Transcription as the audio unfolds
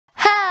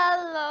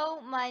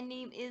my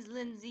name is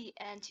Lindsay,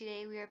 and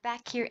today we are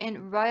back here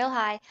in Royal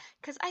High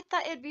because I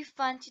thought it'd be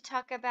fun to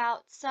talk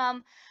about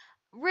some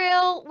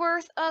real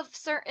worth of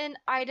certain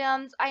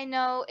items. I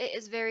know it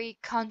is very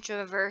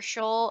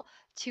controversial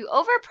to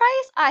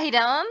overprice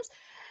items,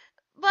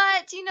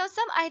 but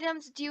some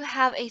items do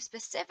have a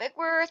specific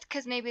worth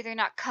because maybe they're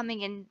not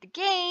coming in the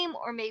game,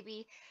 or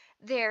maybe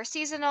they're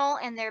seasonal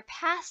and they're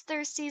past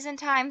their season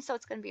time, so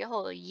it's going to be a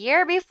whole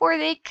year before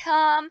they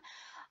come.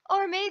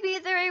 Or maybe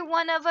they're a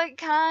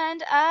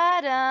one-of-a-kind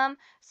item.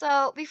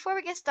 So before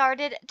we get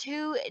started,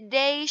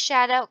 today's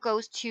shout out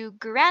goes to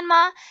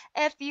Grandma.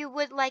 If you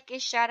would like a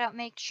shout out,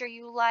 make sure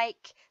you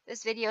like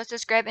this video,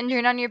 subscribe, and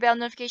turn on your bell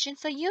notification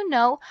so you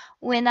know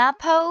when I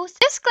post.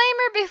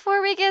 Disclaimer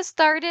before we get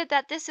started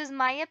that this is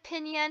my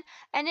opinion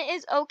and it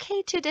is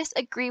okay to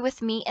disagree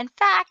with me. In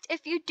fact,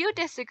 if you do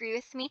disagree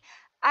with me,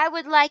 I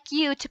would like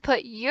you to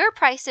put your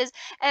prices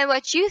and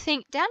what you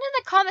think down in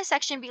the comment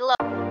section below.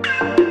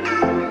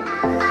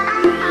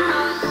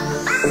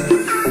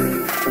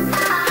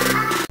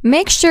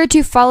 Make sure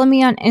to follow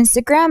me on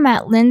Instagram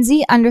at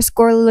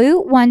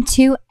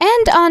Lindsay_Lou12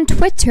 and on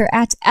Twitter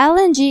at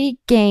LNG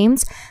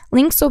Games.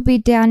 Links will be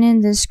down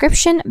in the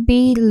description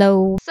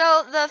below.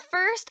 So the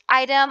first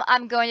item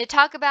I'm going to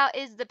talk about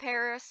is the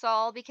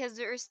parasol, because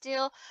there is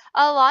still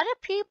a lot of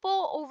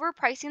people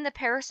overpricing the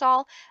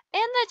parasol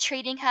in the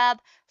trading hub.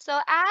 So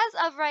as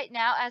of right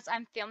now, as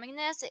I'm filming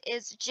this, it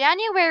is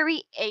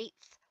January 8th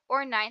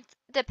or 9th,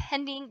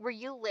 depending where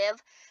you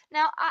live.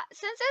 Now,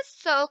 since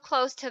it's so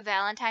close to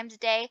Valentine's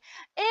Day,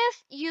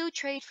 if you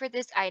trade for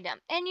this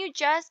item and you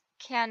just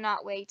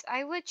cannot wait,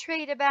 I would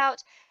trade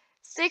about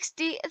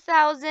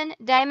 60,000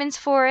 diamonds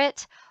for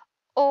it,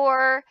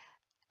 or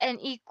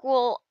an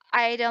equal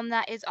item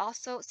that is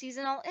also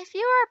seasonal. If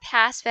you are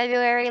past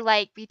February,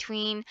 like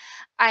between,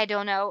 I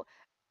don't know,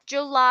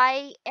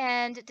 July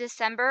and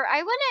December,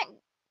 I wouldn't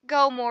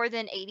go more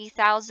than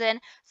 80,000.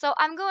 So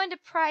I'm going to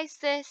price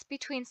this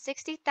between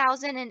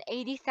 60,000 and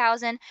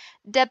 80,000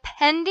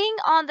 depending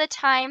on the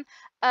time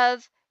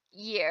of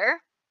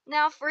year.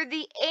 Now for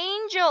the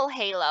Angel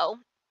Halo,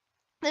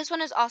 this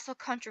one is also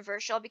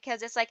controversial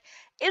because it's like,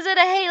 is it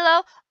a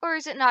halo or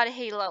is it not a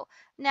halo?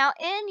 Now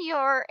in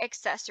your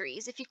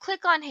accessories, if you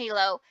click on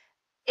halo,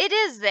 it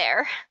is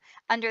there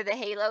under the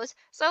halos.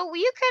 So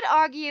you could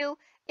argue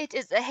it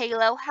is a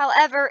halo.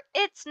 However,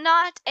 it's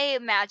not a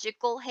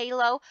magical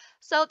halo.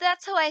 So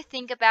that's how I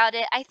think about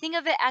it. I think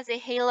of it as a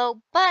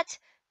halo, but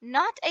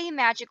not a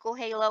magical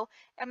halo.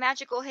 A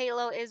magical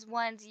halo is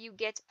ones you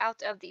get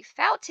out of the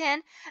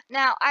fountain.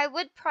 Now, I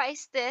would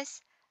price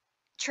this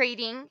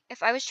trading,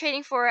 if I was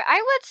trading for it, I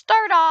would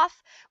start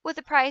off with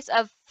a price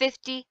of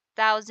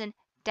 50,000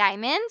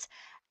 diamonds,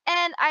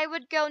 and I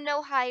would go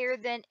no higher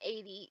than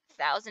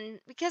 80,000,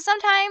 because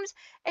sometimes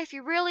if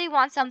you really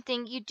want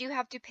something, you do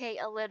have to pay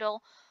a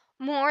little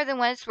more than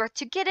what it's worth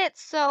to get it.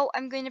 So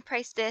I'm going to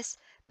price this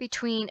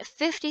between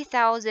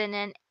 50,000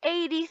 and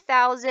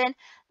 80,000.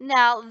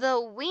 Now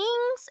the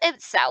wings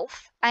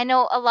itself, I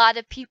know a lot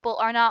of people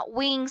are not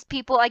wings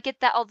people. I get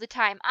that all the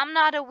time. I'm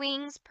not a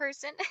wings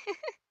person.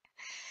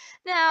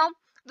 Now,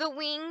 the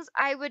wings,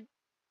 I would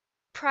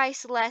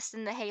price less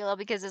than the halo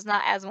because it's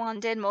not as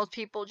wanted. Most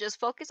people just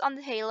focus on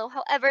the halo.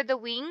 However, the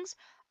wings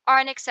are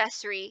an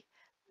accessory.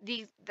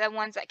 The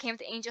ones that came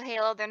with the Angel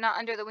Halo, they're not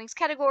under the wings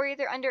category.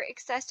 They're under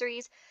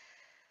accessories.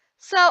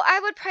 So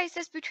I would price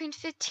this between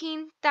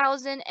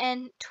 15,000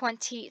 and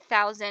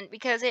 20,000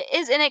 because it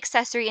is an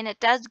accessory and it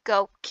does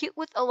go cute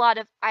with a lot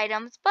of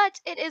items,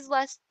 but it is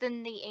less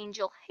than the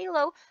Angel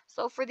Halo.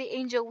 So for the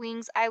Angel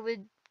Wings, I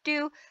would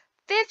do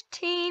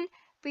 15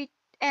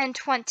 and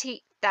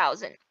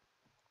 20,000.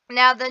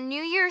 Now the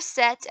New Year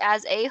set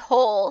as a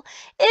whole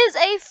is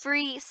a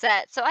free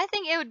set, so I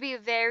think it would be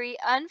very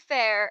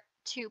unfair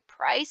to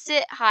price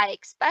it high,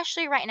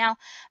 especially right now.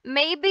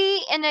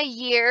 Maybe in a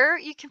year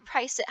you can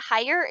price it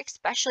higher,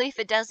 especially if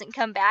it doesn't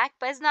come back,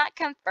 but it's not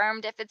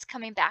confirmed if it's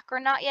coming back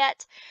or not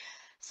yet.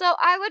 So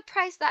I would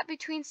price that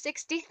between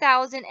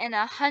 60,000 and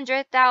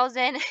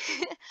 100,000.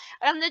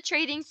 On the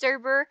trading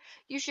server,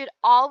 you should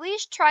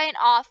always try and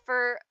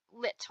offer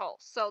little.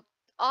 So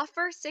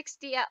offer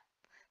 60 at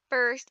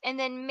first and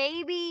then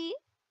maybe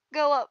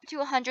go up to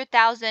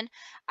 100,000.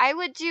 I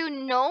would do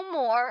no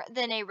more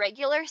than a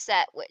regular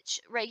set,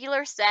 which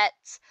regular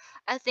sets,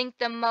 I think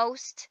the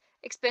most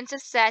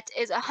expensive set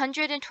is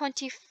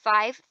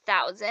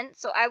 125,000.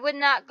 So I would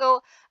not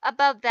go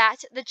above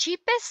that. The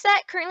cheapest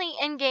set currently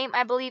in game,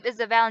 I believe, is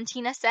the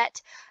Valentina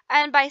set.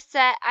 And by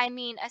set, I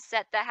mean a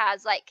set that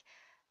has like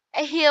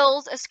a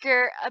heels, a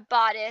skirt, a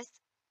bodice,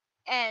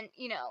 and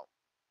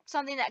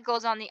something that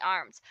goes on the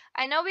arms.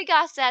 I know we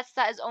got sets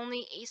that is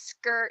only a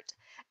skirt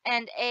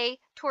and a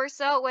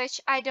torso, which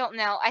I don't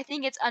know. I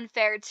think it's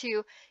unfair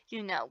to,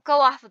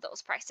 go off of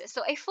those prices.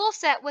 So a full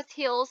set with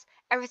heels,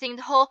 everything,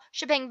 the whole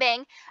shebang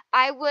bang,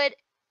 I would,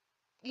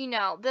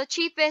 the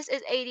cheapest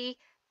is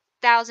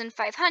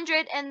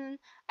 80,500, and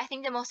I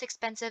think the most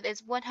expensive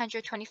is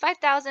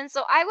 125,000.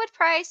 So I would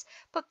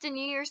put the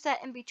New Year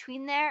set in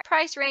between there.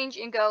 Price range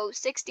and go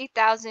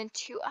 60,000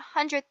 to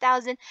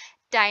 100,000.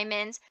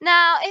 diamonds.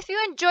 Now, if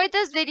you enjoyed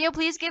this video,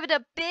 please give it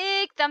a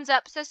big thumbs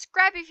up,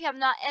 subscribe if you have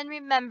not, and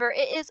remember,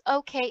 it is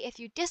okay if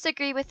you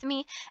disagree with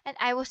me, and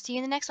I will see you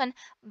in the next one.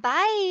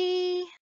 Bye!